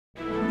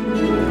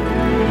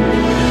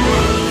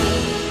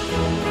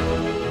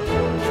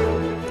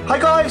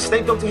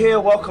SnakeDoctor here,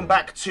 welcome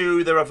back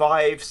to the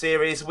Revive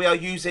series. We are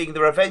using the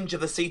Revenge of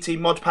the CT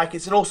mod pack.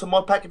 It's an awesome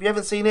mod pack. If you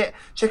haven't seen it,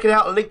 check it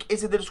out. A link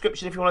is in the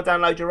description if you want to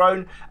download your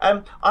own.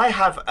 I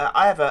have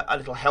a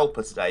little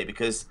helper today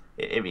because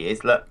here he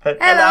is. Look. Hello.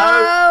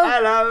 Hello.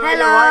 Hello. Are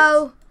you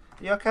right?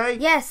 You okay?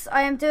 Yes,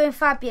 I am doing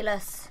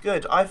fabulous.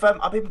 Good. I've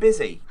been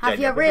busy. Have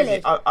Jenny. you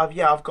really?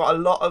 I've got a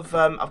lot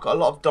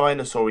of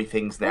dinosaur-y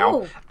things now,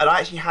 Ooh. and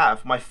I actually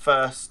have my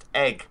first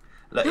egg.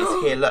 Look,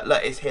 it's here. Look,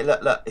 it's here.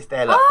 Look, it's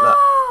there. Look.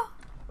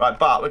 Right,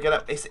 but we're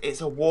gonna.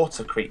 It's a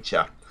water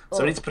creature, so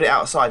we need to put it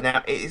outside.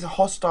 Now it is a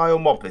hostile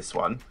mob. This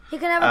one. You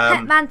can have a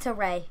pet manta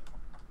ray.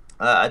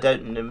 I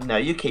don't know. No,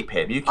 you keep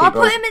him. I'll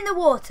put him in the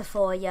water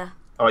for you.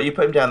 All right, you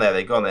put him down there.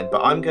 Then go on then.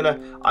 But I'm gonna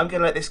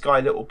let this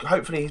guy little.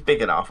 Hopefully he's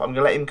big enough. I'm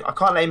gonna let him. I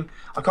can't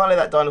let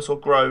that dinosaur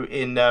grow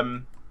in.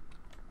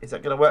 Is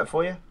that gonna work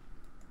for you?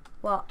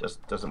 What?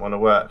 Just doesn't want to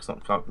work. It's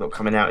not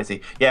coming out, is he?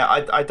 Yeah,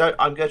 I don't.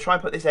 I'm gonna try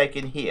and put this egg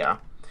in here.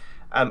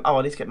 I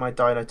need to get my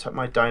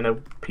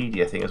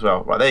Dinopedia thing as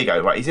well. Right, there you go.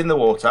 Right, he's in the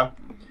water.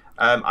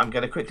 I'm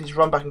going to quickly just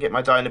run back and get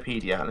my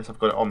Dinopedia, unless I've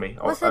got it on me.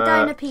 What's a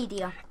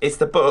Dinopedia? It's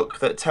the book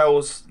that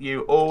tells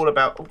you all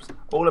about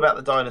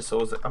the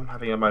dinosaurs. I'm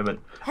having a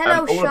moment.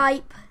 Hello,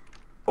 Shipe.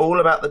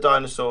 All about the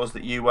dinosaurs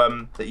that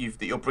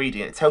you're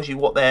breeding. It tells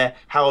you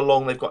how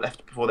long they've got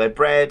left before they're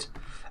bred.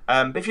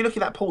 But if you look in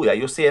that pool there,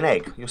 you'll see an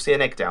egg. You'll see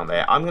an egg down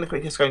there. I'm going to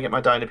quickly just go and get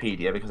my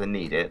Dinopedia because I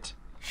need it.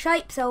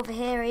 Shipe's over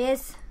here. He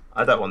is.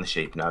 I don't want the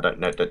sheep. No,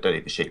 don't need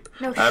the sheep.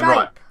 No, Shipe.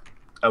 Right.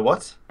 A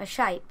what? A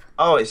Shipe.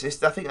 Oh, I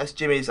think that's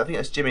Jimmy's dog.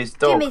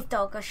 Jimmy's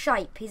dog, a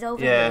Shipe. He's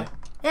over here.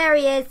 There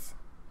he is.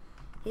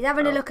 He's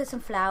having a look at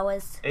some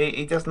flowers.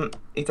 He doesn't.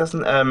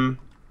 Shipe.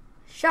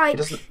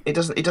 He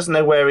doesn't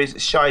know where he's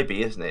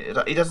Shibey, isn't it?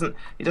 He doesn't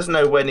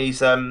know when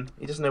he's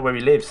He doesn't know where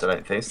he lives. I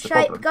don't think. That's the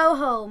Shipe, problem. go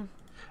home.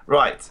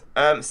 Right.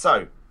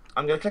 So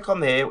I'm going to click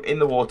on here in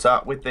the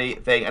water with the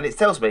thing, and it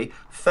tells me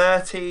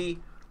 35%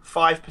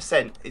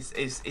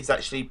 is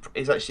actually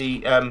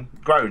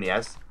grown. He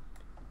has.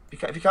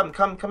 If you come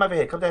over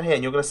here, come down here,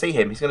 and you're going to see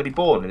him. He's going to be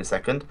born in a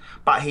second,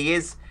 but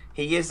he's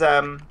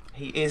an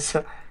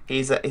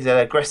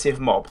aggressive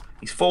mob.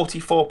 He's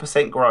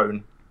 44%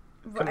 grown.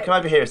 Right. Come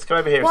over here. Come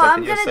over here. What a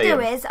I'm second. going to do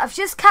is I've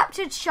just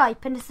captured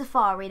Shipe in the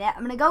safari net.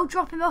 I'm going to go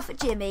drop him off at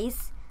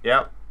Jimmy's.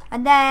 Yep.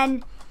 And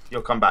then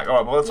You'll come back. All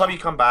right. Well, by the time you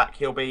come back,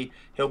 he'll be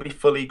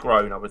fully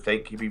grown. I would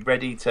think he'll be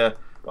ready to.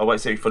 Well, I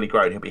won't say fully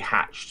grown. He'll be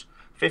hatched.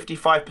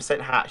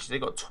 55% hatched. They've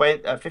got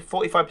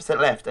 45%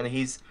 left, and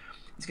he's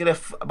gonna.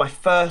 My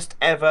first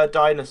ever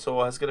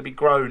dinosaur is gonna be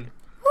grown.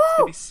 It's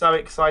gonna be so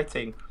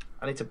exciting.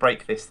 I need to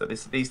break this.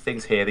 These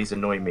things here. These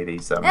annoy me.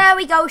 These. There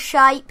we go,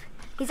 Shipe.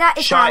 He's at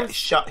his house.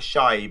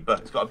 Shibe.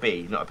 It's got a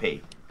B, not a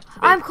P.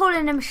 I'm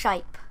calling him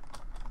Shipe.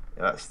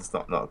 Yeah, that's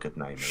not a good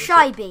name.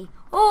 Shibey.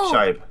 Oh.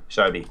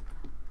 Shibey.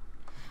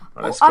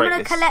 Right, I'm going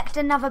to collect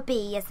another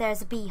bee, as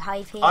there's a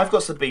beehive here. I've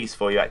got some bees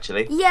for you,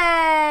 actually.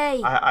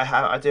 Yay!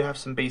 I do have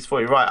some bees for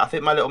you. Right, I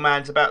think my little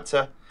man's about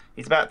to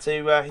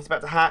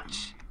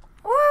hatch.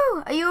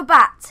 Woo! Are you a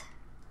bat?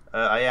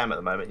 I am at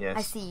the moment, yes.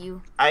 I see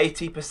you.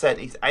 80%.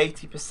 He's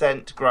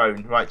 80%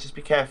 grown. Right, just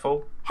be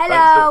careful.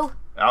 Hello.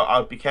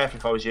 I'll be careful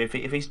if I was you.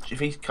 If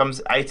he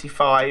comes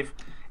 85,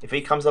 if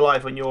he comes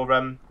alive when you're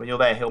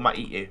there, he might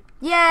eat you.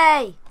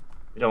 Yay!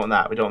 We don't want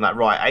that. We don't want that.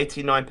 Right,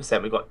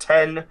 89%. We've got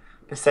 10%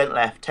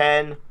 left.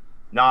 10,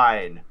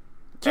 9.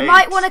 You 8,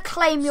 might want to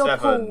claim your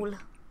 7. pool.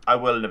 I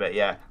will in a bit.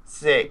 Yeah.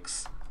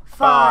 6,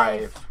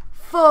 5,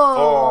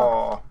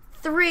 4,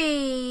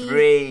 3,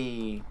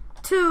 3,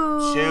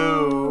 2,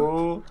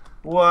 2,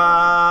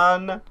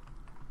 1.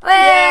 Yay!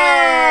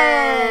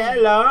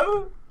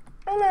 Hello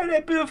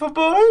there, beautiful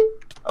boy.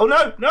 Oh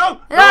no!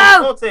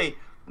 Naughty.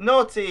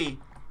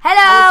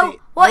 Hello. Naughty,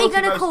 what are you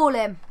going to call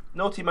him?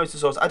 Naughty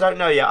mosasaurus. I don't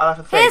know yet. I'll have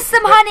to think. Here's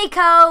some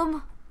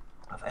honeycomb.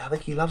 I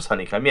think he loves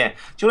honeycomb. Yeah. Do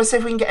you want to see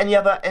if we can get any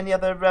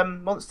other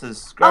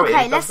monsters growing?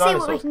 Okay, let's see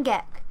what we can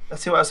get.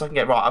 Let's see what else I can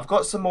get. Right, I've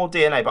got some more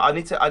DNA, but I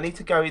need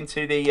to go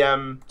into the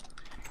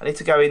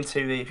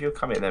If you'll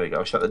come in, there we go.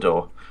 I'll shut the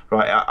door.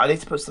 Right, I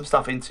need to put some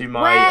stuff into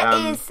my.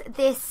 Where is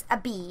this a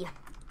bee?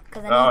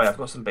 Yeah, I've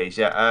got some bees.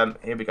 Yeah.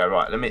 Here we go.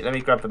 Right, let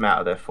me grab them out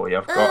of there for you.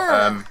 I've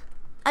got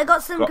I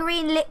got some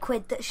green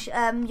liquid that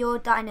your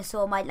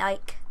dinosaur might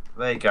like.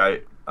 There you go.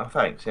 Oh,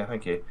 thanks. Yeah,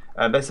 thank you.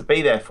 There's a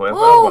bee there for you.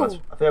 I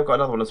think I've got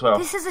another one as well.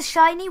 This is a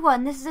shiny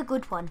one. This is a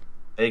good one.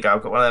 There you go.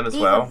 I've got one of them as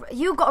well.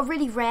 You've got a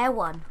really rare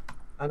one.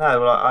 I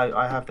know. Well,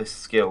 I have this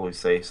skill, you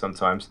see,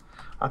 sometimes.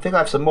 I think I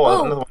have some more.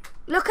 Another one.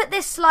 Look at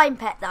this slime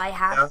pet that I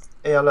have.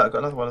 Yeah, look, I've got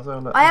another one as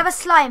well. Look. I have a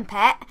slime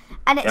pet,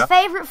 and its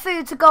favourite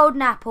foods are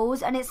golden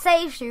apples, and it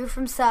saves you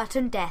from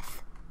certain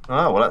death.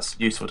 Oh, well, that's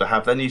useful to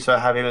have then. You sort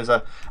of have him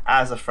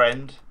as a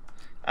friend.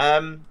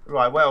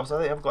 Right, what else? I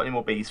think I haven't got any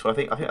more bees for. I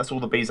think that's all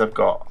the bees I've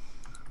got.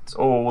 That's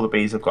all the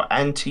bees I've got.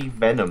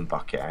 Anti-venom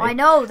bucket. Eh? I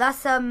know,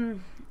 that's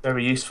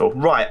very useful.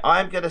 Right,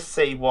 I'm gonna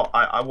see what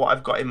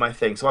I've got in my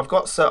thing. So I've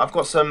got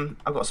some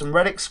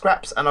relic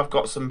scraps and I've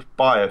got some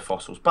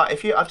biofossils. But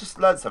I've just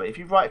learned something. If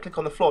you right click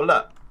on the floor,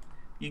 look,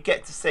 you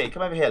get to see.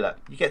 Come over here, look.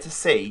 You get to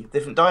see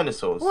different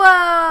dinosaurs.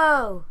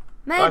 Whoa!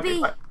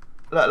 Maybe.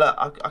 Look.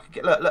 I can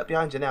get look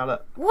behind you now.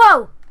 Look.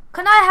 Whoa!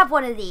 Can I have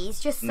one of these?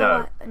 Just so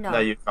No, no. no,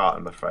 you can't.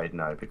 I'm afraid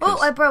no. Because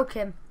Oh, I broke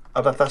him.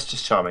 oh, that's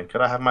just charming.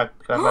 Can I have my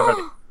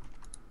relics?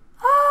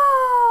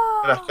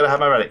 Oh! Can I have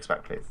my relics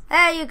back, please?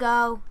 There you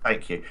go.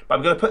 Thank you. But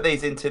I'm going to put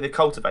these into the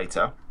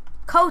cultivator.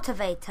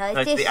 Cultivator.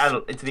 No,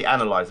 into the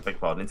analyzer. Beg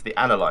pardon. Into the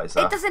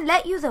analyzer. It doesn't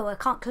let you though. I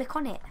can't click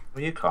on it.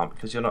 Well, you can't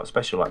because you're not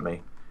special like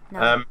me.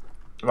 No.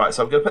 Right.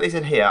 So I'm going to put these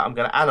in here. I'm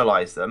going to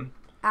analyze them.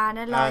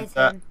 Analyze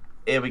And, them.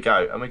 here we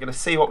go, and we're going to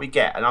see what we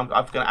get. And I'm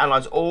going to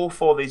analyze all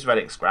 4 of these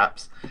relic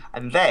scraps,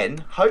 and then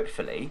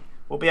hopefully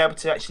we'll be able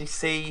to actually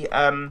see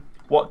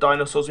what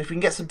dinosaurs. If we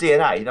can get some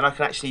DNA, then I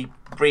can actually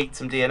breed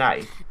some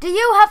DNA. Do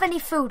you have any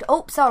food?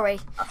 Oh, sorry.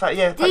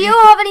 Yeah. Do you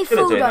have any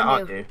food that, on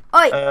aren't you? you?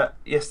 Oi.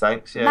 Yes,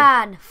 thanks. Yeah.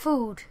 Man,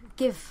 food.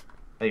 Give.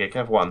 There you go. Can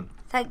I have one?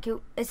 Thank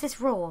you. Is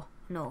this raw?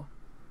 No.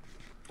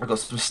 I've got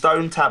some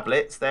stone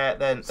tablets.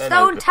 They're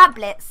Stone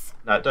tablets.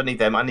 No, don't need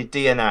them. I need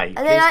DNA.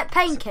 Are they like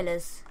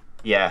painkillers?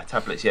 Yeah,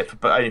 tablets. Yeah,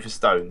 but only for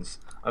stones.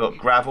 I got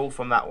gravel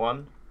from that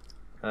one.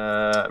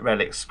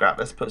 Relic scrap.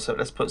 Let's put some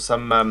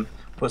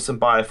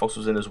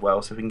biofossils in as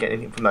well, so if we can get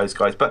anything from those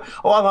guys. But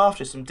I'm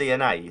after some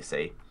DNA. You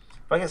see,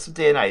 if I get some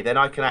DNA, then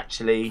I can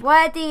actually.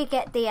 Where do you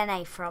get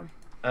DNA from?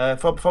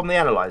 From the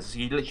analyzer. So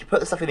you literally put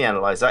the stuff in the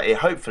analyzer. It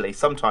hopefully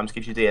sometimes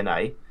gives you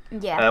DNA.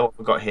 Yeah. What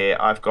we've got here,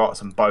 I've got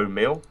some bone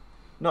meal.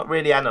 Not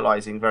really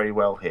analysing very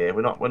well here.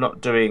 We're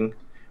not doing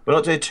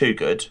too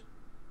good,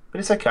 but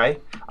it's okay.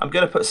 I'm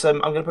gonna put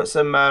some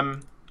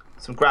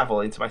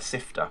gravel into my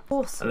sifter.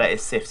 Awesome. And let it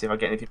sift. See if I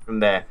get anything from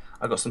there.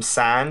 I've got some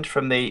sand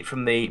from the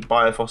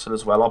biofossil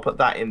as well. I'll put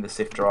that in the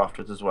sifter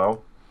afterwards as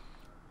well.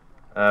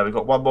 We've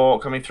got one more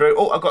coming through.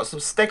 Oh, I've got some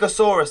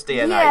Stegosaurus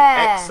DNA.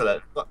 Yeah.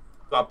 Excellent. Got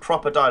a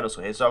proper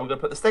dinosaur here. So I'm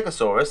gonna put the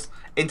Stegosaurus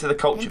into the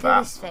culture Into vat,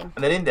 this thing.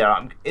 and then in there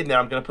I'm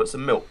gonna put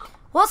some milk.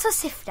 What's a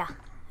sifter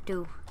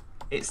do?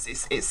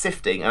 It's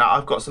sifting, and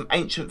I've got some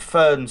ancient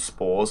fern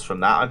spores from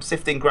that. I'm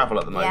sifting gravel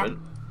at the moment.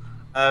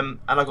 And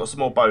I've got some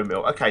more bone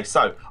meal. Okay,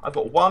 so I've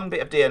got one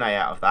bit of DNA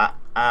out of that,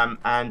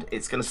 and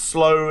it's going to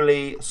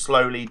slowly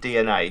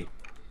DNA.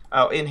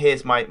 Oh, in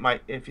here's my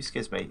if you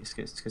excuse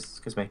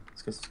me.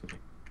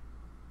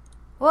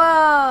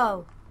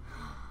 Whoa!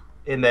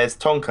 In there's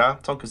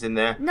Tonka. Tonka's in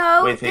there.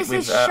 No, this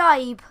is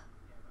Shibe.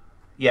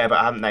 Yeah, but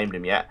I haven't named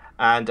him yet.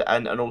 And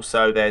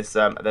also there's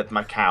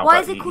my cow.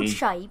 Why is it called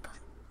Shibe?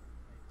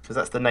 Because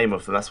that's the name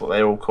of them. That's what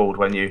they're all called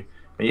when you.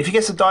 If you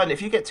get some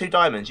if you get 2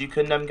 diamonds, you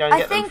can go and get them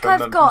from I think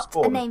I've got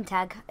from a name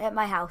tag at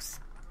my house.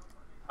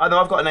 Oh no,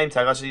 I've got a name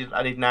tag.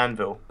 I need an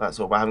anvil. That's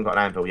all. But I haven't got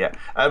an anvil yet.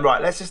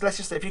 Right, let's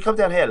just. If you come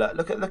down here,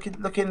 look in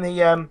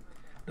the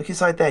look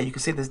inside there. You can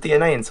see there's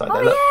DNA inside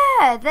there. Look.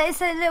 Yeah,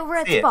 there's a little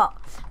red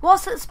spot.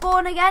 What's at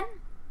spawn again?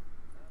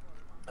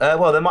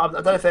 Well, there might.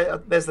 I don't know if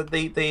there's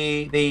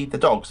the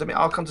dogs.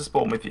 I'll come to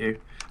spawn with you.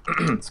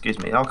 Excuse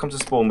me. I'll come to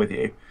spawn with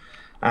you.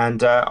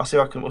 And we'll see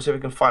if we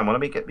can find one.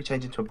 Let me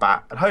change into a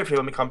bat, and hopefully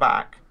when we come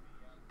back,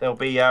 there'll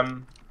be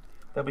some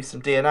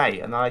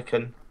DNA, and I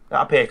can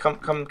up here. Come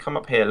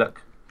up here.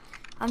 Look.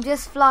 I'm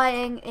just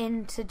flying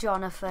into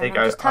Jonathan. There you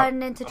go. I'm just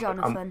turning into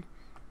Jonathan.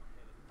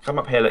 Come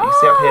up here. Look. You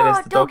see up here.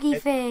 There's the doggy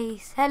dog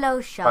face. Hello,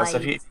 Shy. Right, so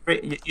if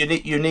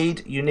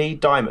you need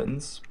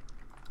diamonds.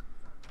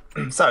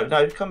 So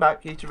no, come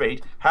back. You need to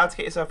read how to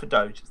get yourself a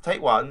Doge. Step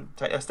 1.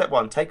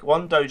 Take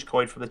 1 Doge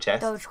coin from the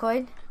chest.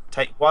 Dogecoin.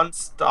 Take 1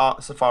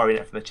 star safari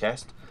net from the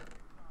chest.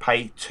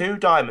 Pay 2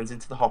 diamonds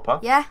into the hopper.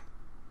 Yeah.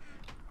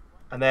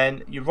 And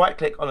then you right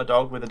click on a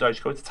dog with a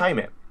Dogecoin to tame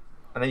it.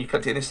 And then you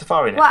click it in the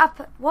safari net.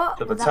 What? Well,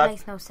 that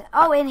makes no sense.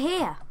 Oh, in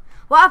here.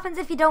 What happens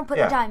if you don't put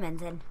the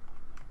diamonds in?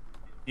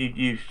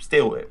 You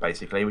steal it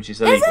basically, which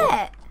is illegal. Is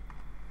it?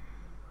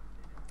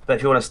 But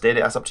if you want to steal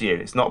it, that's up to you.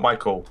 It's not my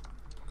call.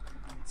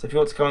 So if you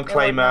want to come and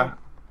claim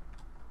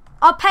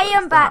I'll pay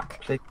them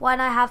back when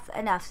I have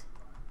enough.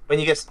 When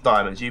you get some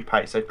diamonds, you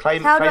pay. So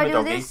claim How claim do a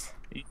I do doggy. this?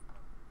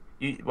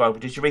 Well,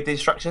 did you read the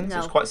instructions? No.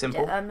 It's quite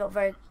simple. I'm not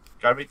very.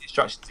 Go read the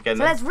instructions again.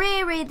 So let's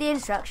reread the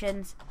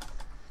instructions.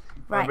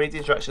 Right. Read the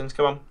instructions.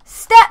 Come on.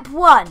 Step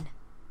 1.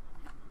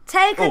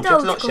 Take a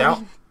Dogecoin.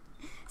 Dogecoin.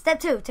 Step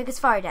 2. Take a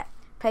safari net.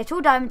 Play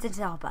 2 diamonds into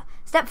the hopper.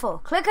 Step 4.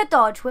 Click a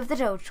dodge with the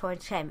Dogecoin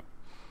to claim it.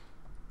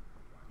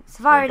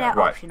 Safari net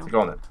optional.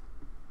 Go on then.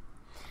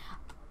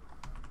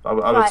 I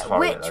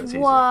which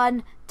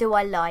one do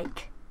I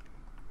like?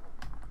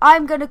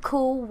 I'm gonna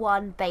call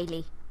one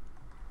Bailey.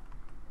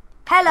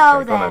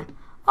 Hello there.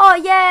 Oh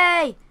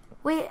yay!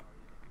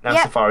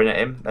 Safari net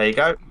him. There you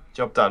go.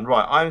 Job done.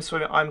 Right, I'm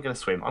swimming. I'm gonna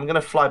swim. I'm gonna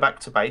fly back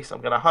to base.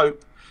 I'm gonna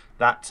hope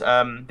that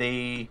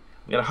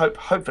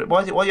hopefully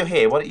while you're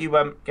here, why don't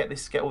you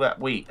get all that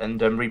wheat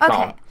and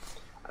replant,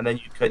 and then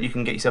you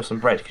can get yourself some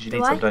bread because you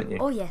need some, don't you?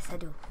 Oh yes, I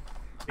do.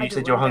 You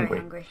said you're hungry.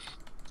 Okay,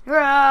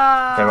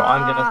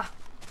 right,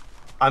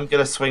 I'm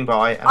gonna swing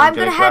by. And I'm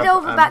gonna head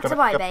over back to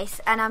my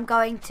base, and I'm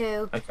going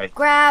to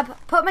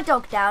put my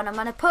dog down. I'm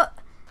gonna put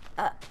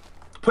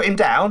him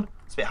down.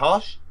 It's a bit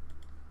harsh.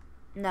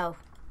 No,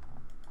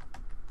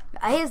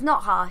 he's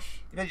not harsh.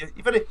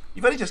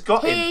 You've only just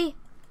got him. He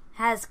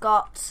has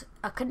got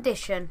a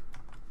condition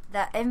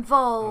that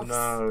involves. Oh,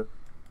 no.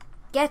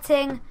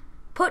 getting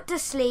put to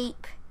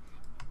sleep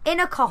in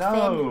a coffin.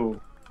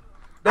 No.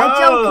 I'm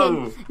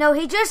joking. No,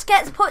 he just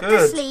gets put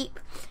to sleep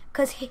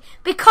because he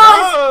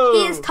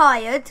is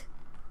tired.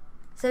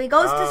 So he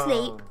goes to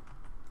sleep,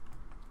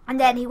 and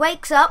then he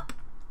wakes up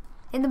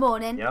in the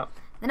morning. Yep.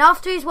 Then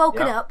after he's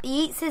woken up,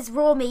 he eats his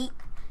raw meat.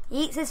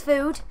 He eats his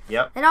food.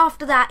 Yep. Then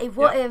after that, he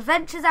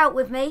ventures out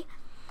with me,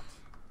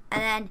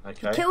 and then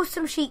he kills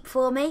some sheep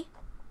for me.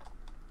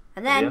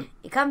 And then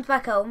he comes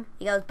back home.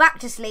 He goes back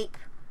to sleep.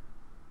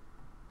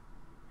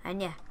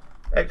 And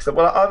excellent.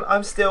 Well,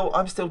 I'm still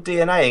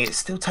DNAing. It's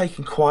still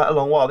taking quite a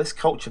long while. This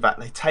culture vat,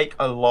 they take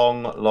a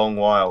long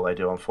while. They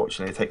do,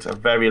 unfortunately. It takes a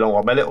very long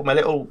while. My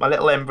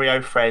little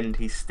embryo friend,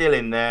 he's still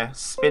in there,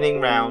 spinning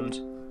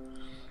round.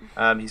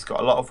 He's got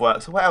a lot of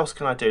work. So what else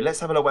can I do? Let's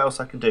have a look what else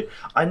I can do.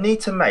 I need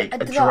to make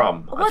a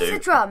drum. What's a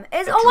drum?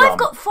 I've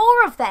got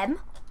 4 of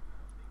them.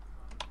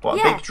 What,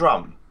 a big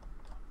drum?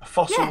 A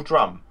fossil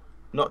drum?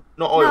 Not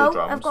oil drums?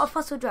 No, I've got a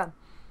fossil drum.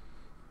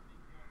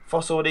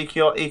 Fossil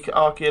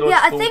archaeological Yeah,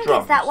 I think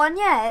drums. it's that one,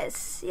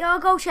 I'll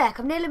go check.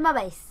 I'm nearly my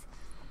base.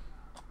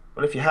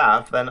 Well, if you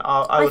have, then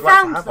I would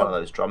like to have one of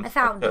those drums. I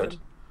found them.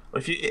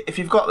 Well, if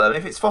you've got them,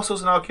 if it's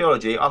fossils and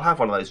archaeology, I'll have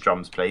one of those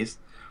drums, please.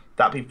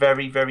 That'd be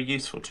very, very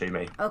useful to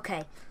me.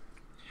 Okay.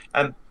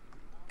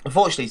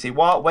 Unfortunately, see,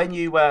 when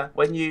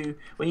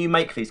you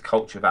make these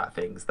culture vat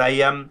things, they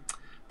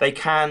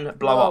can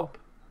blow up.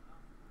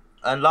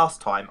 And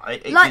last time,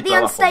 it like did the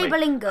blow up on me.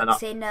 unstable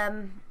ingots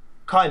in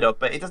Kind of,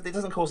 but it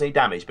doesn't cause any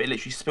damage. But it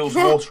literally spills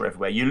water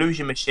everywhere. You lose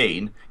your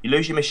machine,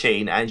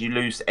 and you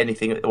lose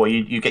anything. Or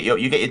you get your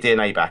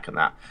DNA back and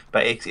that.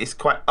 But it's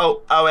quite.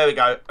 Oh, there we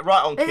go.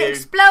 Right on cue. It's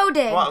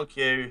exploding. Right on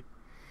cue.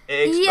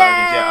 It exploded.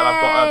 Yeah, and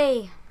I've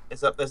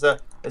got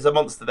there's a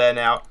monster there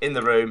now in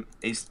the room.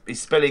 He's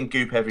spilling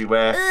goop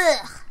everywhere.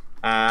 Ugh.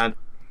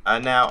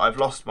 And now I've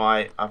lost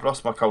my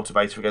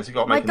cultivator again. So I've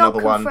got to make My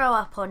another dog one. can throw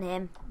up on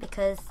him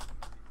because.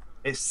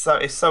 It's so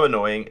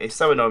annoying. It's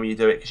so annoying when you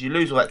do it because you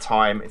lose all that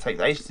time. It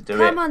takes ages to do it.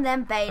 Come on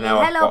then, Bailey.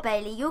 Hello,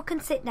 Bailey. You can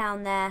sit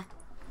down there.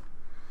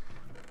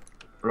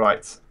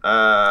 Right.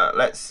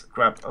 Let's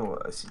grab. Oh,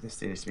 this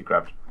thing needs to be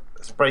grabbed.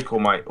 Let's break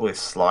all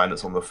this slime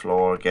that's on the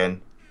floor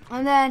again.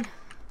 And then.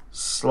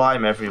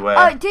 Slime everywhere.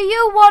 Oh, do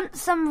you want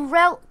some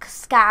Relk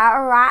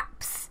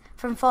scraps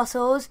from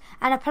fossils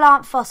and a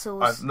plant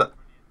fossils?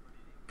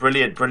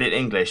 Brilliant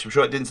English. I'm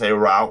sure it didn't say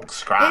Relk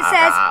scraps. It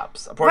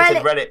says. I probably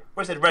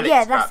said relic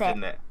yeah, scrap, that's it.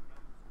 didn't it?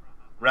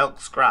 Relk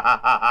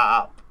scrap.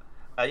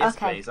 Yes,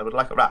 okay. Please. I would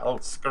like a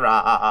Relk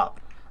scrap.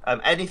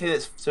 Anything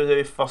that's to do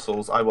with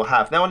fossils, I will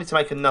have. Now I need to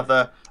make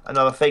another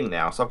thing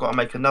now. So I've got to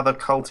make another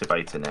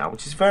cultivator now,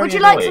 which is very Would you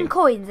annoying. like some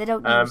coins? I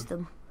don't use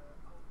them.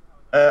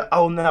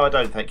 Oh no, I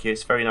don't. Thank you.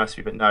 It's very nice of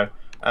you, but no.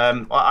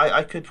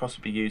 I could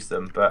possibly use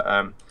them, but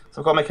so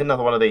I've got to make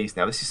another one of these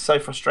now. This is so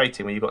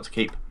frustrating when you've got to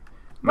keep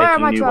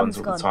making new ones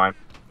all the time.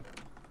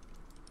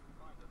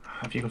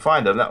 If you can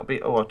find them, that'll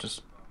be. Oh, I've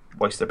just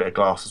wasted a bit of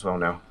glass as well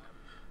now.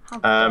 How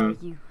dare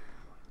you?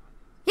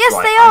 Yes,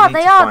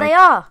 they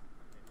are.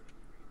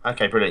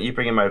 Okay, brilliant. You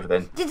bring them over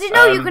then. Did you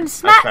know you can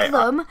smack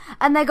them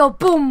and they go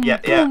boom,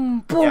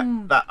 boom,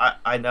 boom? Yeah,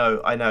 I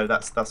know.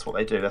 That's what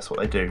they do. That's what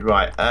they do.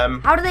 Right.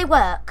 How do they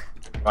work?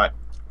 Right.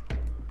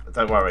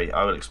 Don't worry.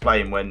 I will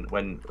explain when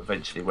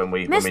eventually when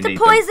we Mr. need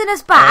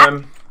Poisonous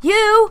Bat,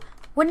 you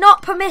were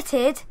not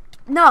permitted.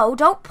 No,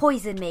 don't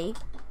poison me.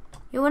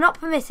 You were not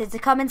permitted to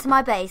come into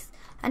my base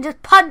and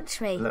just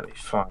punch me. Let me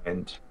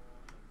find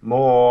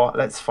more.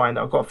 I've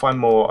got to find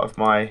more of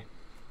my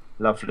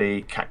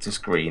lovely cactus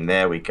green.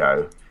 There we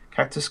go.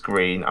 Cactus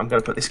green. I'm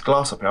going to put this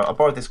glass up here. I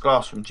borrowed this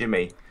glass from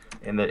Jimmy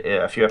in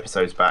a few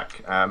episodes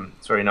back.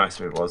 It's very nice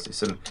of it was.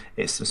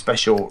 It's some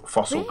special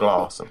fossil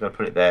glass. I'm going to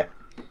put it there.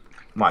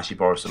 Might actually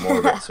borrow some more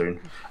of it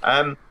soon.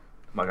 Might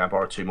go and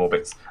borrow 2 more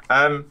bits.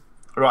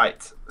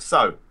 Right.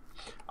 So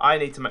I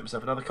need to make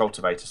myself another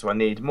cultivator. So I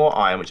need more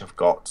iron, which I've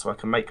got. So I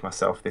can make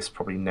myself this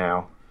probably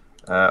now.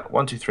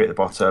 1, 2, 3 at the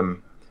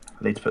bottom.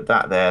 I need to put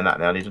that there and that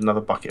there. I need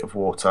another bucket of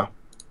water.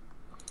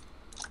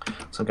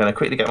 So I'm going to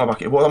quickly get my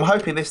bucket of water. I'm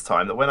hoping this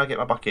time that when I get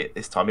my bucket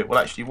this time, it will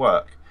actually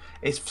work.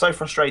 It's so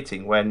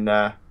frustrating when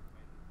it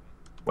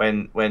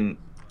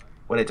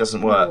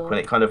doesn't work, when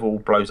it kind of all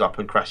blows up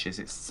and crashes.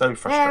 It's so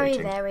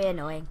frustrating. Very, very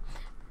annoying.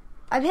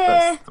 I'm here.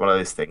 That's one of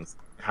those things.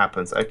 It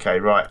happens. Okay,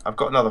 right. I've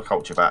got another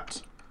culture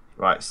vat.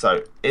 Right,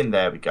 so in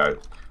there we go.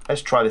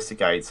 Let's try this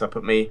again. So I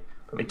put my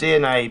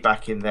DNA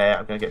back in there.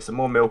 I'm going to get some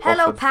more milk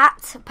Hello, off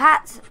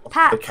Pat.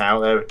 the cow.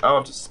 There. Oh,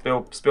 I've just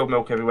spilled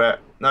milk everywhere.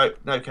 No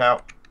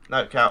cow.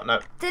 No cow. No.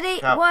 Did he?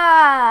 Cow.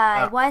 Why?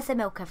 Cow. Why is there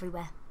milk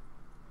everywhere?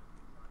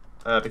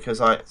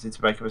 Because I need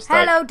to make a mistake.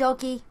 Hello,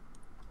 doggy.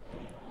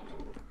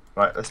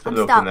 Right, let's put I'm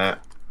milk stuck. in there.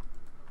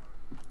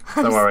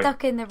 I'm Don't worry.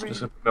 stuck in the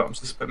room. I'm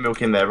just put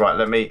milk in there. Right,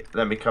 let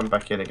me come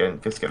back in again.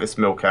 Just get this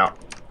milk out.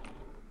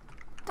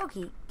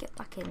 Doggy, get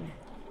back in there.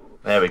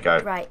 There we go.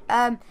 Right.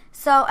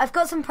 So I've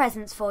got some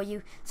presents for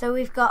you. So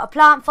we've got a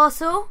plant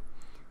fossil.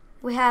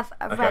 We have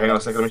a Okay, hang on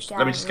a second.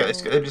 Let me just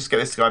get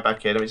this guy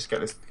back in. Let me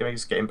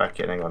just get him back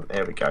in. Hang on.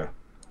 There we go.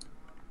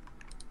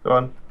 Go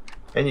on.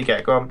 In you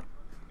get. Go on.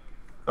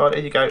 Oh, there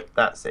you go.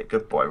 That's it.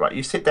 Good boy. Right,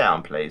 you sit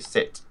down, please.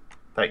 Sit.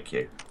 Thank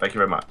you. Thank you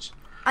very much.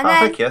 And then,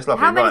 thank you. That's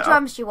lovely. how many right,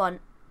 drums do you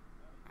want?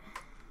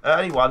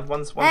 Only one.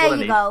 One's there all I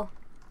you need. go.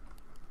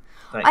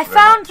 Thank I you very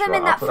found much. them Right,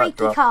 in that I'll put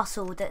freaky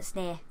castle that's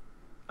near.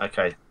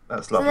 Okay,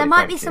 that's lovely. So there might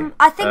Thank be you. some.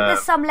 I think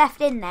there's some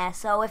left in there.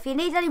 So if you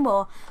need any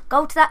more,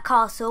 go to that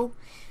castle,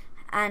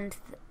 and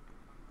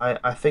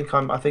I think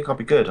I'll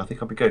be good. I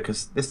think I'll be good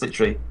because this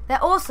literally.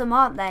 They're awesome,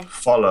 aren't they?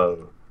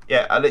 Follow.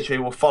 Yeah, I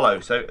literally will follow.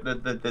 So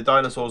the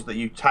dinosaurs that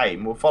you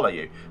tame will follow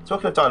you.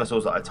 Talking of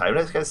dinosaurs that I tame,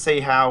 let's go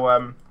see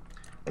how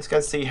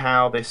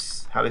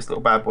this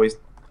little bad boy's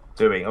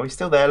doing. Are we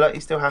still there? Look,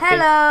 he's still happy.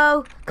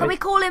 Hello. Can we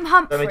call him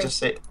Humphrey? Let me just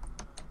sit.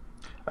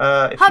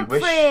 If Humphrey.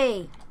 you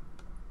wish.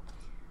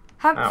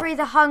 Humphrey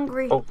the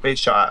hungry. Oh, being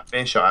shot at.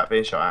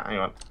 Hang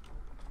on.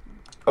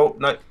 Oh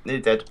no,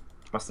 nearly dead.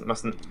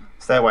 Mustn't.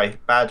 Stay away.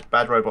 Bad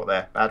robot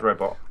there. Bad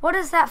robot. What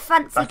does that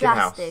fancy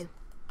glass do?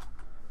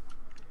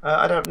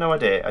 I don't have no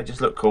idea. I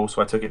just looked cool,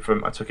 so I took it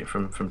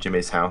from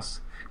Jimmy's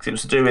house because it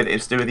was to do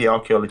with the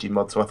archaeology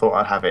mod. So I thought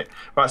I'd have it.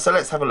 Right. So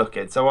let's have a look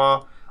in. So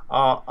our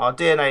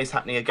DNA is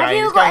happening again. Have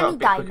you it's got going any up a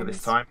bit quicker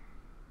this diamonds? time.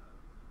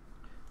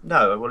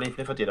 No. Well, even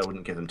if I did, I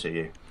wouldn't give them to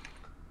you.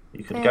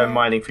 You could go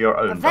mining for your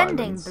own A vending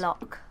diamonds.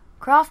 block.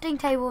 Crafting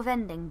table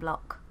vending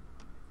block.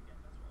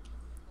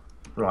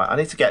 Right, I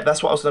need to get.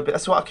 That's what I was.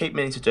 That's what I keep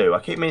meaning to do. I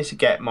keep meaning to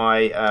get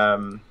my.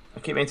 I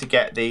keep meaning to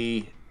get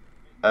the.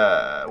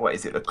 What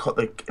is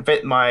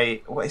it?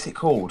 My. What is it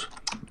called?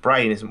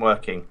 Brain isn't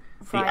working.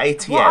 Right.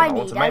 The ATM. What I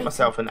want to make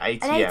myself an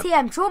ATM. An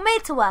ATM. Do you want me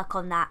to work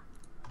on that?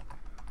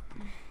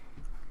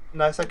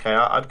 No, it's okay.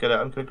 I'm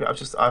gonna.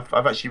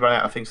 I've actually run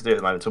out of things to do at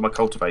the moment until my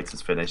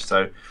cultivator's finished.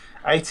 So,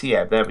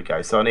 ATM. There we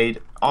go. So I need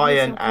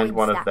iron and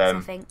one of them.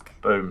 I think.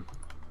 Boom.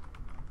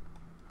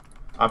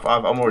 I'm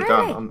already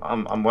done.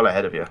 I'm well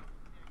ahead of you.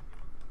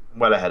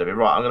 Well ahead of you.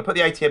 Right, I'm going to put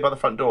the ATM by the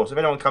front door, so if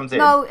anyone comes in,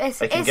 they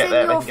can get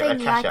their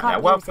cash out now.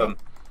 Welcome.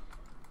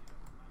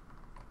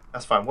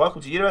 That's fine.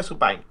 Welcome to Universal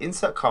Bank.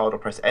 Insert card or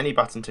press any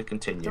button to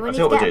continue. I'll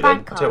tell you what we'll do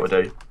then. I'll tell you what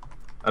we'll do.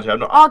 Actually, I'm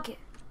not.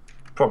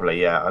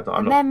 Probably, yeah. I'm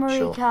not memory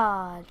sure.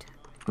 card.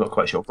 I'm not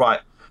quite sure.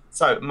 Right.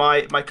 So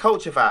my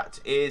culture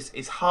vat is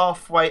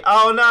halfway.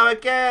 Oh no!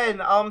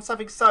 Again, I'm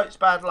having such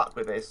bad luck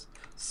with this.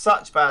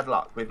 Such bad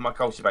luck with my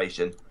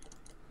cultivation.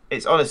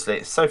 It's honestly,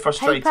 it's so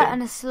frustrating. Paper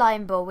and a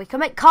slime ball. We can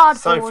make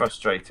cardboard. So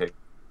frustrating.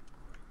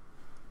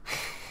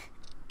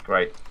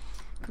 Great.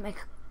 We can make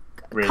a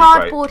Really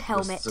cardboard great.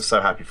 helmet. Just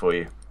so happy for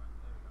you.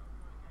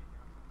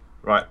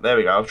 Right, there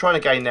we go. I'm trying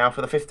again now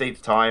for the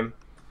 15th time.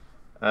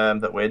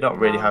 That we're not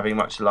really having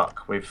much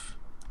luck with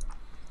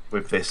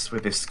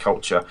this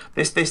culture.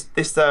 This it's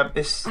a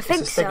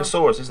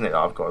Stegosaurus, isn't it? That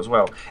I've got as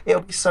well.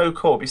 It'll be so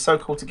cool. It'll be so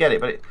cool to get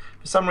it, but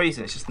for some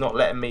reason it's just not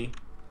letting me.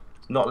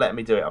 Not letting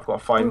me do it. I've got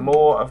to find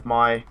more of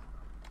my.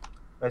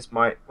 Where's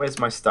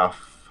my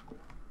stuff?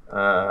 Did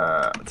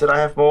I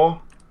have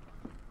more?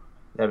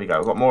 There we go.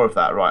 I've got more of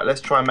that. Right.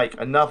 Let's try and make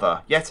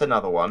yet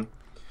another one.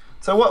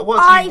 So what do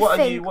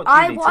you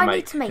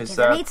need to make?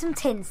 I need some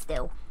tin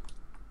still,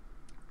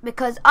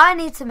 because I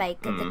need to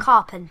make the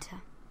carpenter.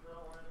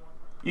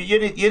 You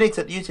need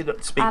to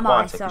speak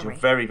quieter because you're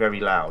very, very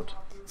loud.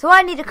 So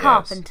I need a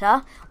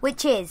carpenter,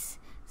 which is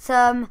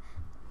some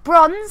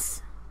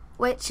bronze,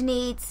 to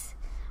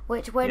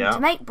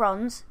make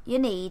bronze, you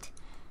need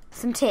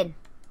some tin.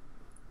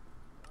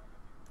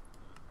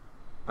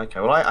 Okay,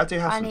 well I do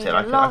have some tin.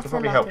 I can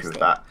probably help you with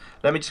that.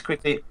 Let me just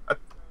quickly.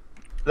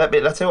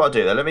 Let's see what I'll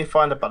do then. Let me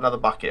find another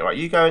bucket. Right,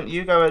 you go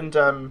and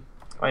hang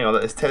on.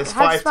 There's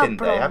 5 tin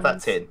there. Have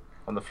that tin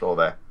on the floor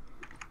there.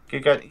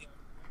 You go.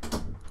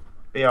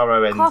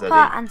 BRONZ.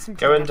 Copper and some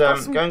tin.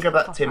 Go and grab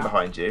that tin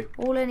behind you.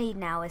 All I need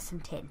now is some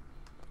tin.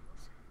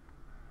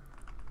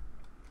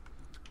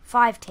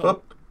 5 tin.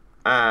 Up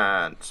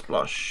and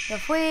splosh.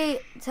 If we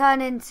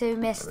turn into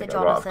Mr.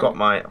 Jonathan,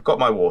 right, I've got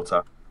my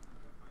water.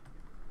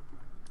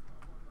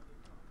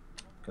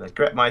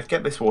 Gonna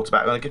get this water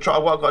back. I'm gonna try.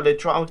 What I've got to do,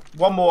 try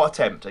one more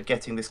attempt at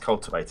getting this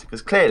cultivator,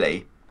 because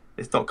clearly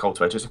it's not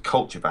cultivator. It's a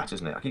culture vat,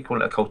 isn't it? I keep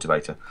calling it a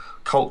cultivator.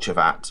 Culture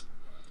vat,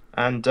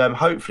 and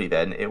hopefully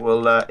then it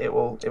will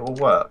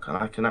work, and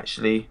I can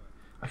actually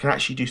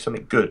do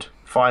something good.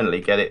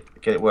 Finally, get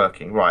it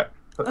working. Right,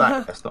 but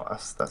that's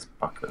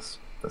buckets.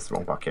 That's the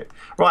wrong bucket.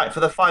 Right, for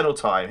the final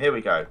time. Here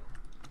we go.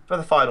 For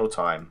the final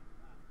time.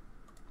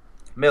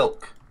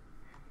 Milk.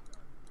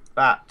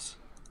 Bat.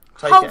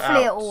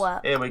 Hopefully it will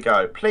work. Here we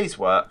go. Please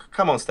work.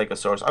 Come on,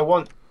 Stegosaurus. I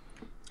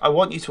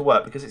want you to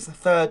work because it's the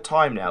 3rd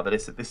time now that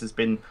this has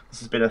been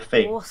a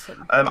thing.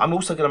 Awesome. I'm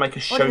also going to make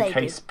a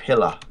showcase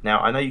pillar.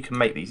 Now I know you can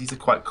make these. These are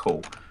quite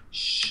cool.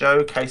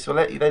 Showcase. Well,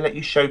 they let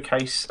you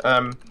showcase.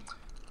 I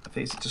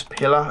think it's just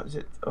pillar. Is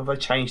it? Or have I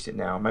changed it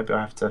now? Maybe I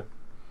have to.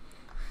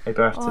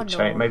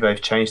 Change. Maybe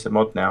I've changed the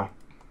mod now.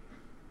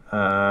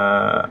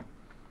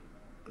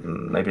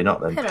 Maybe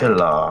not then.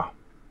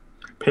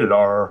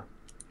 Pillar.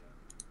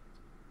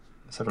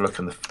 Let's have a look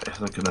in the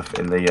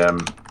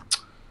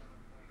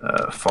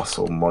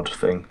fossil mod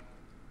thing.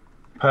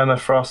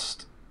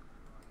 Permafrost.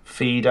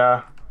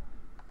 Feeder.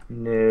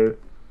 No.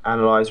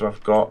 Analyzer,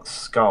 I've got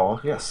skull.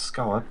 Yes,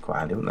 skull. That'd be quite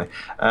handy, wouldn't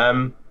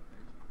they?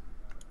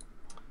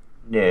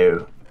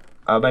 No.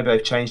 Maybe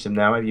they've changed them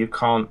now. Maybe you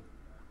can't.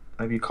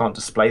 Maybe you can't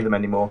display them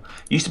anymore.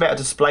 You used to be able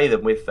to display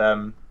them with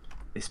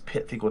this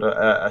thing called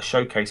a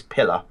showcase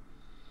pillar,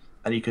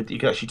 and you could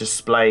actually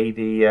display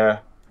the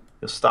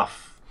your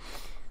stuff.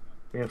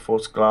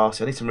 Reinforced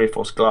glass. I need some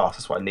reinforced glass.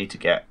 That's what I need to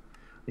get. I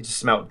need to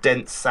smelt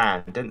dense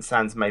sand. Dense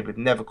sand's made with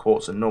nether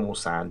quartz and normal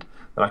sand.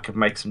 Then I could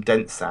make some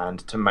dense sand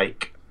to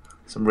make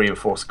some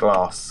reinforced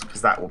glass,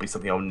 because that will be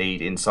something I'll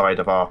need inside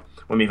of our,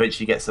 when we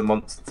eventually get some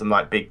monsters, some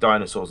like big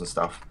dinosaurs and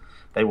stuff.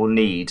 They will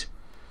need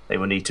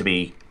to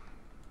be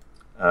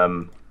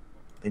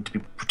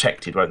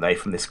protected, won't they,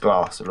 from this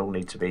glass? It'll all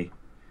need to be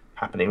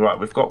happening. Right,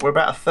 we're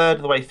about a third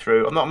of the way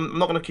through. I'm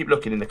not going to keep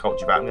looking in the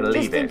culture bag. I'm going to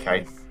leave it.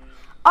 Okay.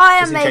 I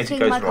am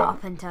making my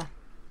carpenter.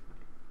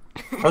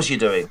 What's you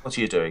doing? What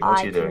are you doing? What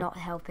are you doing? I cannot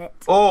help it.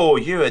 Oh,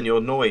 you and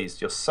your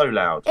noise. You're so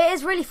loud. It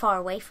is really far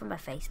away from my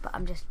face, but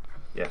I'm just...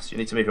 Yes, you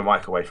need to move your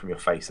mic away from your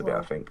face a bit,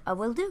 I think. I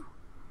will do.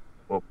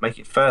 Well, make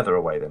it further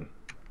away then.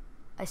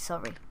 I'm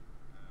sorry.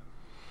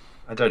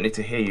 I don't need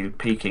to hear you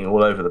peeking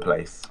all over the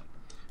place.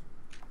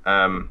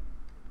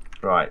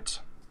 Right.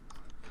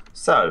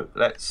 So,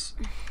 let's...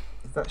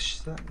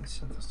 That's not going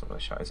to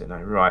shut, is it?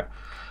 No, right.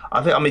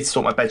 I think I need to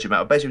sort my bedroom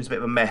out. My bedroom's a bit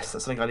of a mess.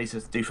 That's something I need to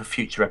do for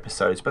future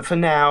episodes. But for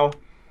now,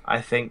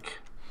 I think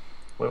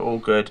we're all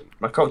good.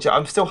 My culture,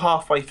 I'm still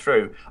halfway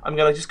through. I'm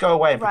going to just go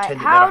away and pretend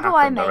it never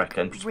happened, I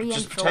reckon.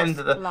 Just pretend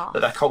that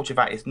that culture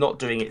vat is not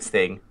doing its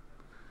thing.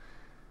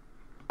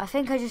 I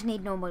think I just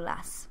need normal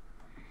glass.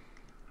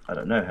 I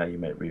don't know how you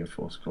make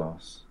reinforced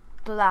glass.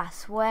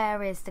 Glass.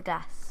 Where is the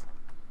glass?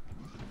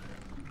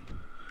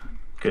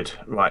 Good.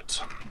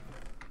 Right.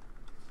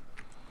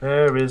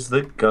 Where is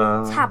the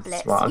glass?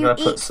 Tablets. Right, I'm going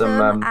to put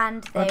some.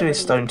 And I'm doing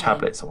stone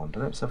tablets. I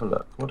wonder. Let's have a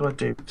look. What do I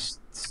do?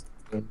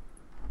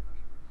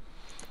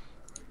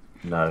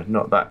 No,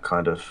 not that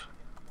kind of.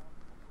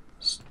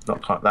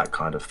 Not that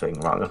kind of thing.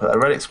 Right, I'm going to put a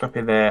relic scrap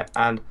in there,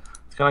 and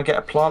can I get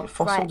a plant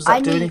fossil? Right, Does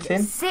that do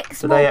anything?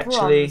 6 more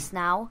bronze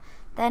now.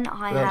 Then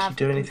I have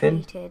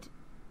completed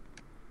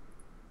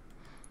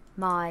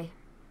my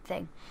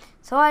thing.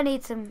 So I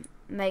need to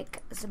make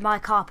my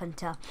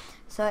carpenter.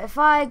 So if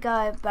I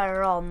go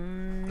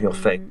bronze... Your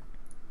thing.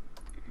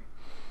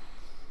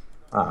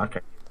 Ah,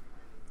 okay.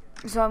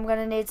 So I'm going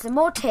to need some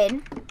more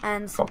tin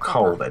and some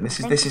coal then.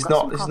 This is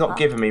not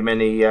giving me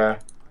many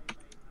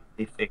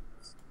things.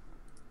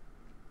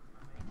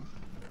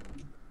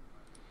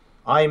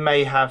 I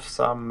may have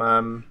some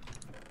more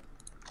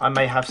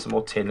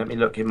tin. Let me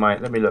look in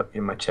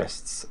my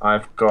chests.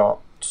 I've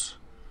got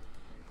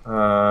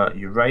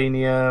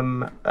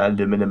uranium,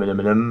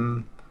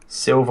 aluminum,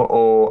 silver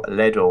ore,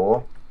 lead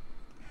ore.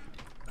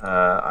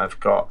 I've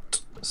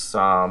got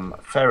some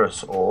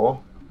ferrous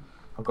ore.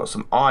 I've got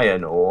some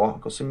iron ore.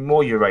 I've got some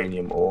more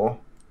uranium ore.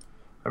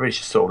 I really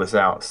should sort this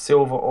out.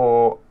 Silver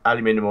ore,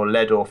 aluminium ore,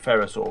 lead ore,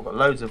 ferrous ore. I've got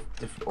loads of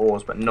different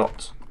ores, but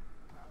not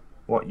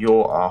what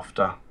you're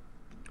after.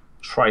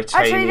 Titanium.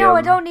 Actually, no,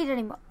 I don't need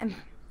any more.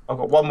 I've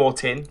got one more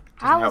tin.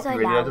 How was I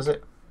loud? Does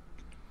it?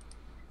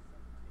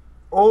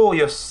 Oh,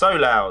 you're so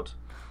loud.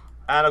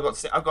 And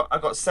I've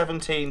got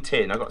 17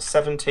 tin. I've got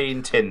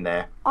 17 tin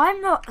there.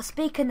 I'm not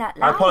speaking that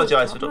loud. I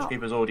apologise for Dr.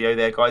 Creeper's audio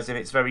there, guys, if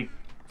it's very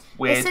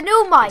weird. It's a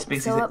new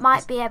mic, so it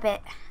might be a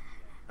bit...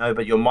 No,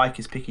 but your mic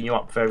is picking you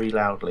up very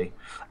loudly.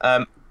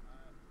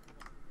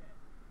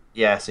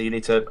 Yeah, so you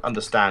need to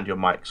understand your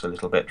mics a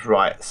little bit.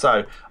 Right,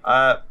 so...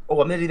 I'm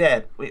nearly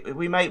there.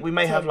 We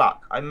may have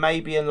luck. I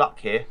may be in luck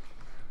here.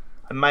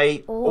 I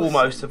may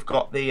almost have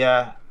got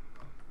the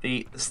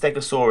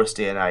Stegosaurus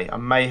DNA. I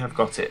may have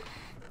got it.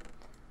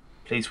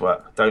 Please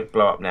work. Don't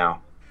blow up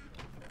now.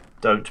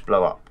 Don't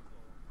blow up.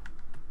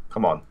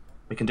 Come on.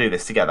 We can do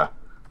this together.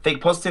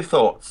 Think positive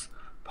thoughts.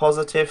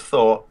 Positive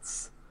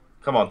thoughts.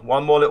 Come on.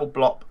 One more little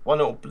blop. One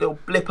little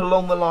blip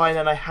along the line,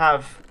 and I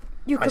have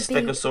my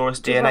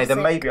Stegosaurus DNA.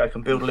 Then maybe I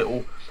can build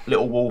a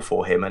little wall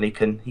for him, and he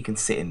can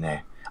sit in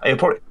there. He'll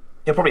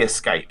probably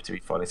escape. To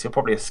be honest, he'll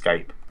probably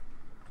escape.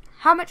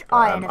 How much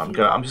iron have you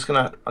got? I'm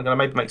gonna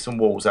maybe make some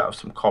walls out of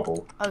some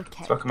cobble.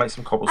 Okay. So I can make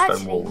some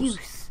cobblestone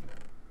walls.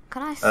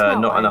 Can I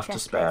smelt not enough to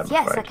spare, I'm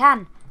Yes, afraid. I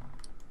can.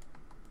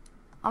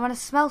 I'm going to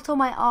smelt all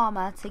my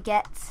armour to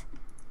get...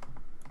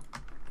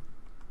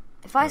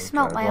 If I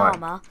smelt my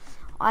armour,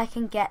 I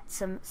can get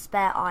some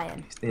spare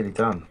iron. It's nearly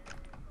done.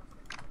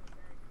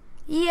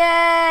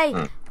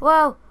 Yay!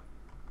 Whoa,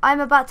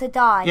 I'm about to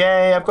die.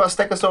 Yay, I've got a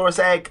Stegosaurus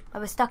egg. I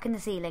was stuck in the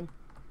ceiling.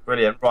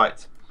 Brilliant,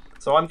 right.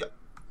 So oh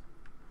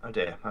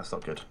dear, that's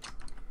not good.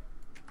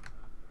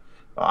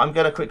 I'm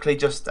going to quickly I'm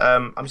just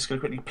going to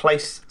quickly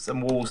place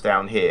some walls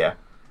down here.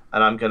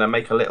 And I'm going to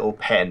make a little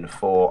pen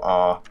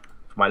for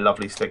my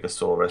lovely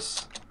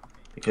Stegosaurus,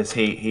 because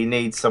he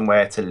needs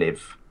somewhere to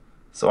live.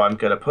 So I'm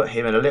going to put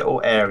him in a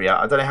little area.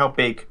 I don't know how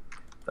big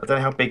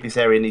this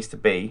area needs to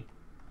be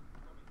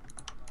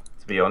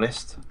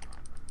honest. I'm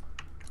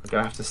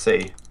going to have to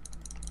see.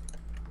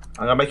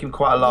 I'm going to make him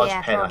quite a large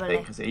pen, probably. I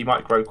think, because he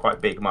might grow quite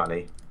big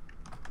money,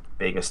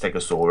 being a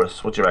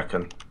Stegosaurus. What do you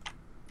reckon?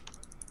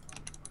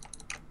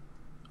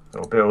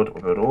 We'll build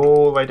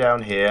all the way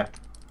down here.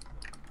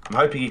 I'm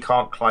hoping he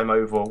can't climb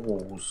over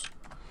walls.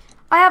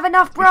 I have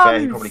enough To be fair,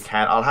 bronze. he probably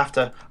can. I'll have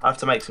to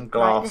make some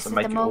glass and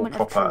make it all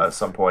proper at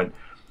some point.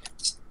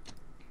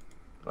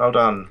 Well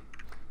done.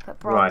 Put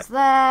bronze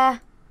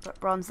there. Put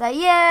bronze there.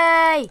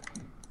 Yay!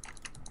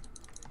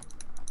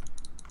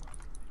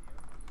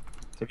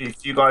 So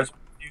if you guys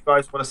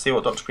want to see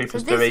what Dr.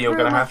 Creeper's doing, you're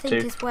going to have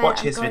to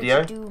watch his video,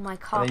 and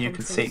then you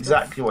can see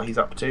exactly what he's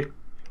up to.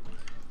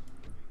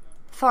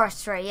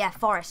 Forestry, yeah,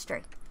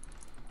 forestry.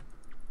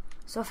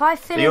 So if I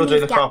fill in you're these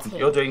doing gaps here,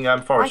 you're doing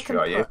forestry,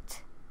 are I can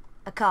put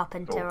a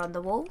carpenter on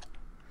the wall.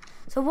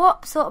 So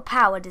what sort of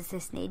power does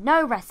this need?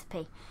 No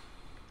recipe.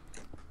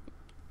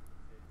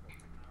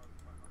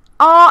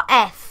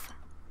 RF.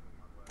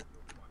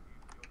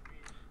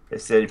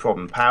 It's the only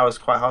problem. Power's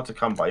quite hard to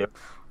come by.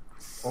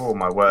 Oh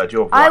my word!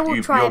 You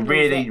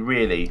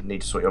really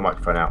need to sort your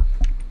microphone out.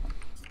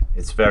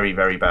 It's very,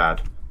 very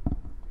bad.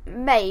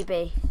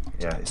 Maybe.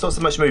 Yeah, it's not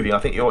so much moving. I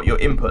think your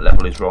input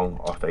level is wrong.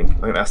 I think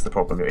that's the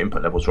problem. Your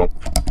input level's wrong.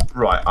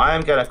 Right, I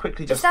am going to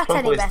quickly just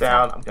plump all this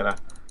down. I'm going to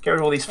get rid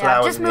of all these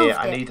flowers in here.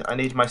 I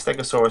need my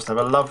Stegosaurus to have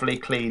a lovely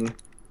clean.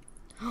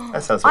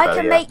 That sounds better. I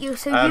can make you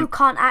so you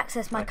can't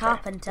access my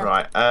carpenter.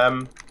 Right.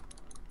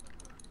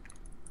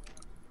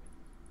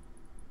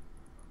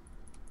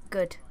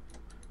 Good.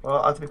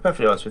 Well, to be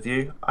perfectly honest with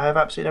you, I have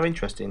absolutely no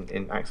interest in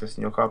accessing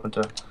your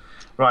carpenter.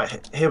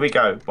 Right, here we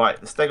go. Right,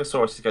 the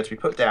Stegosaurus is going to be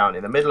put down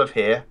in the middle of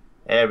here.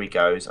 There he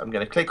goes. I'm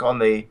going to click on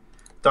the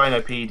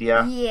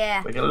Dinopedia.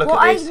 Yeah. We're going to look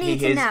at this.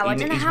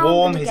 He's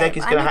warm. His egg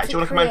is going to hatch. Do you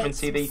want to come over and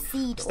see the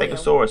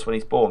Stegosaurus when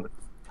he's born?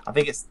 I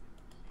think it's...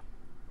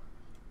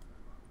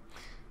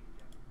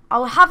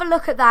 I'll have a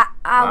look at that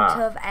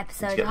out of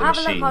episode. I'll have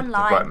a look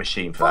online. The right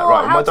machine for that.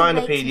 Right, my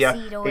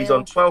Dinopedia, he's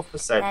on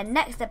 12%. Then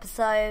next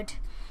episode,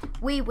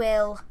 we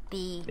will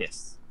be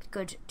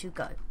good to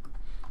go.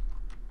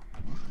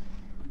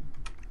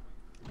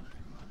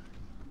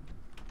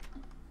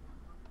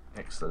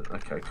 Excellent.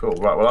 Okay, cool.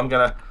 Right, well, I'm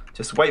gonna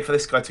just wait for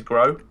this guy to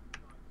grow,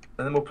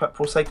 and then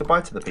we'll say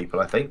goodbye to the people.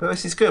 I think, but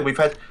this is good.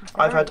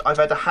 I've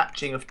had a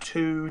hatching of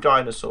 2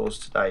 dinosaurs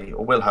today,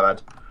 or will have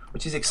had,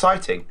 which is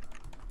exciting.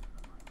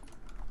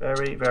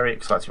 Very, very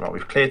exciting. Right,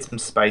 we've cleared some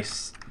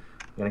space.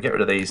 I'm gonna get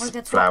rid of these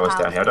flowers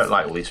down here. I don't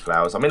like all these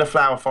flowers. I'm in a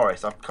flower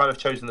forest. I've kind of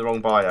chosen the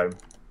wrong biome.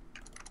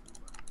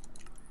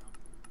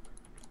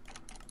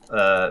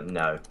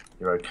 No,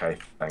 you're okay.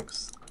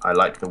 Thanks. I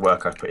like the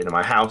work I've put into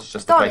my house,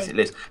 just the place it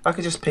lives. If I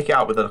could just pick it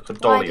out with a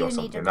dolly or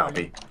something, that'd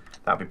be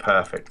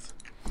perfect.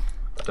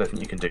 I don't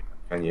think you can do,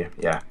 can you?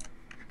 Yeah.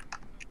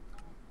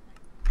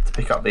 To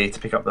pick up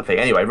the thing.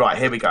 Anyway, right,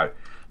 here we go.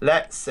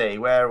 Let's see,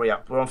 where are we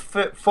up? We're on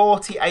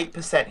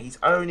 48%. He's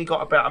only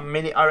got about a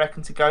minute, I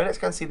reckon, to go. Let's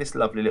go and see this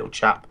lovely little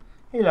chap.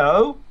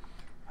 Hello.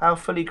 How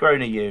fully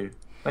grown are you?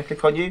 Can I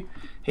click on you?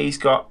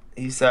 He's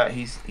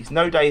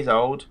no days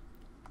old.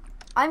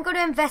 I'm going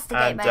to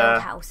investigate my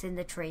old house in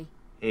the tree.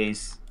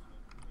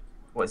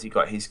 What has he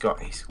got? He's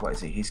got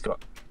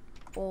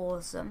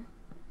awesome.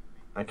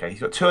 Okay, he's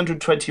got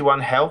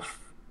 221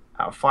 health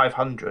out of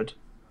 500.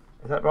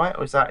 Is that right?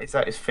 Or is that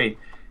his feed?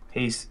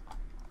 There's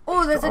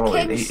a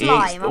king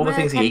slime. All the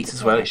things he eats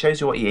as well. It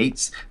shows you what he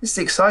eats. This is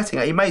exciting.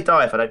 He may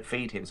die if I don't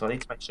feed him, so I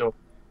need to make sure.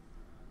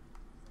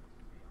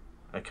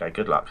 Okay,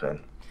 good luck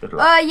then. Good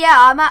luck. Yeah,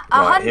 I'm at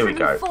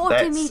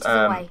 140 meters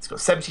away. It's got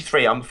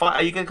 73.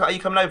 Are you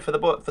coming over for the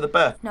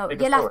birth? No,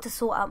 you'll have to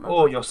sort out my.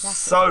 Oh, you're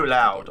so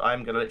loud.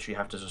 I'm gonna literally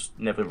have to just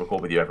never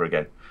record with you ever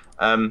again.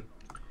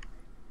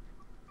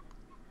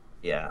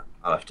 Yeah,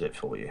 I'll have to do it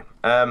for you.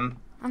 I'm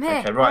here.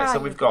 Okay, right. So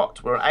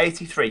we're at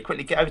 83.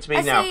 Quickly get over to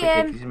me now.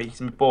 Quickly, he's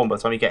gonna be born by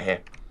the time you get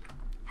here.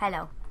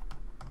 Hello.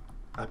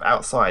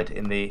 Outside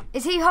in the.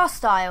 Is he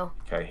hostile?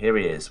 Okay, here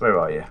he is. Where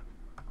are you?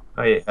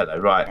 Oh yeah, hello.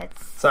 Right.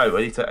 So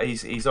he's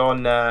on.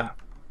 He's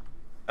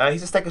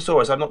a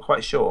Stegosaurus. I'm not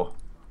quite sure.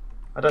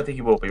 I don't think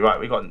he will be. Right.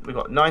 We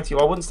got 90.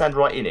 Well, I wouldn't stand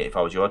right in it if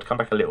I was you. I'd come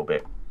back a little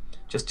bit.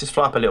 Just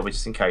fly up a little bit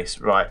just in case.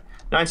 Right.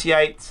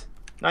 98,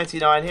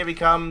 99. Here he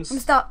comes. I'm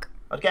stuck.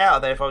 I'd get out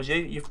of there if I was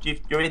you.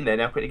 You're in there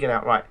now. Quickly get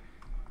out. Right.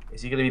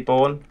 Is he going to be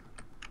born?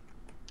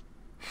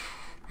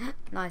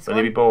 Nice. Will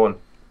he be born?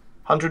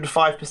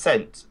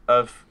 105%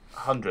 of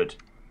 100.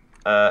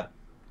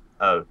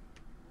 Oh.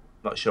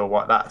 Not sure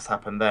what that's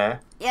happened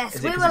there. Yes,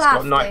 Is it because it's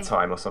got night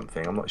time or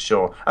something? I'm not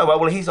sure. Oh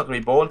well, he's not going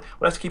to be born.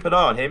 We'll have to keep an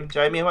eye on him,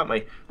 Jamie, won't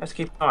we? Let's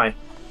keep an eye.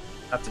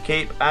 Have to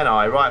keep an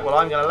eye. Right. Well,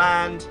 I'm going to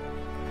land,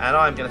 and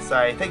I'm going to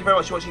say thank you very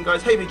much for watching,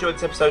 guys. Hope you enjoyed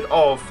this episode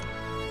of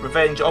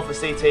Revenge of the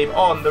C Team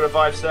on the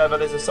Revive server.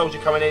 There's a soldier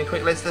coming in.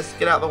 Quick, let's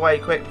get out of the way,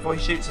 quick, before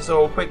he shoots us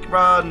all. Quick,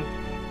 run,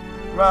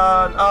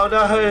 run! Oh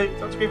no,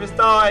 Dr. Creeper's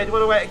died.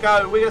 What a way to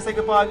go. We're going to say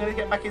goodbye. I'm going to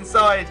get back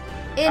inside.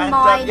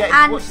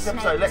 Watch this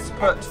episode. Let's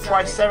put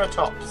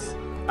Triceratops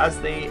as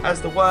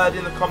the word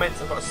in the comments.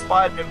 I've got a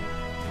spider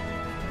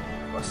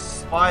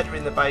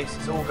in the base.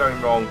 It's all going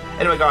wrong.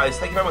 Anyway, guys,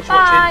 thank you very much for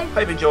watching.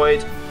 Hope you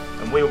enjoyed,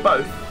 and we will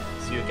both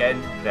see you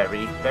again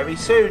very, very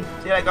soon.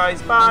 See you later,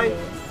 guys. Bye.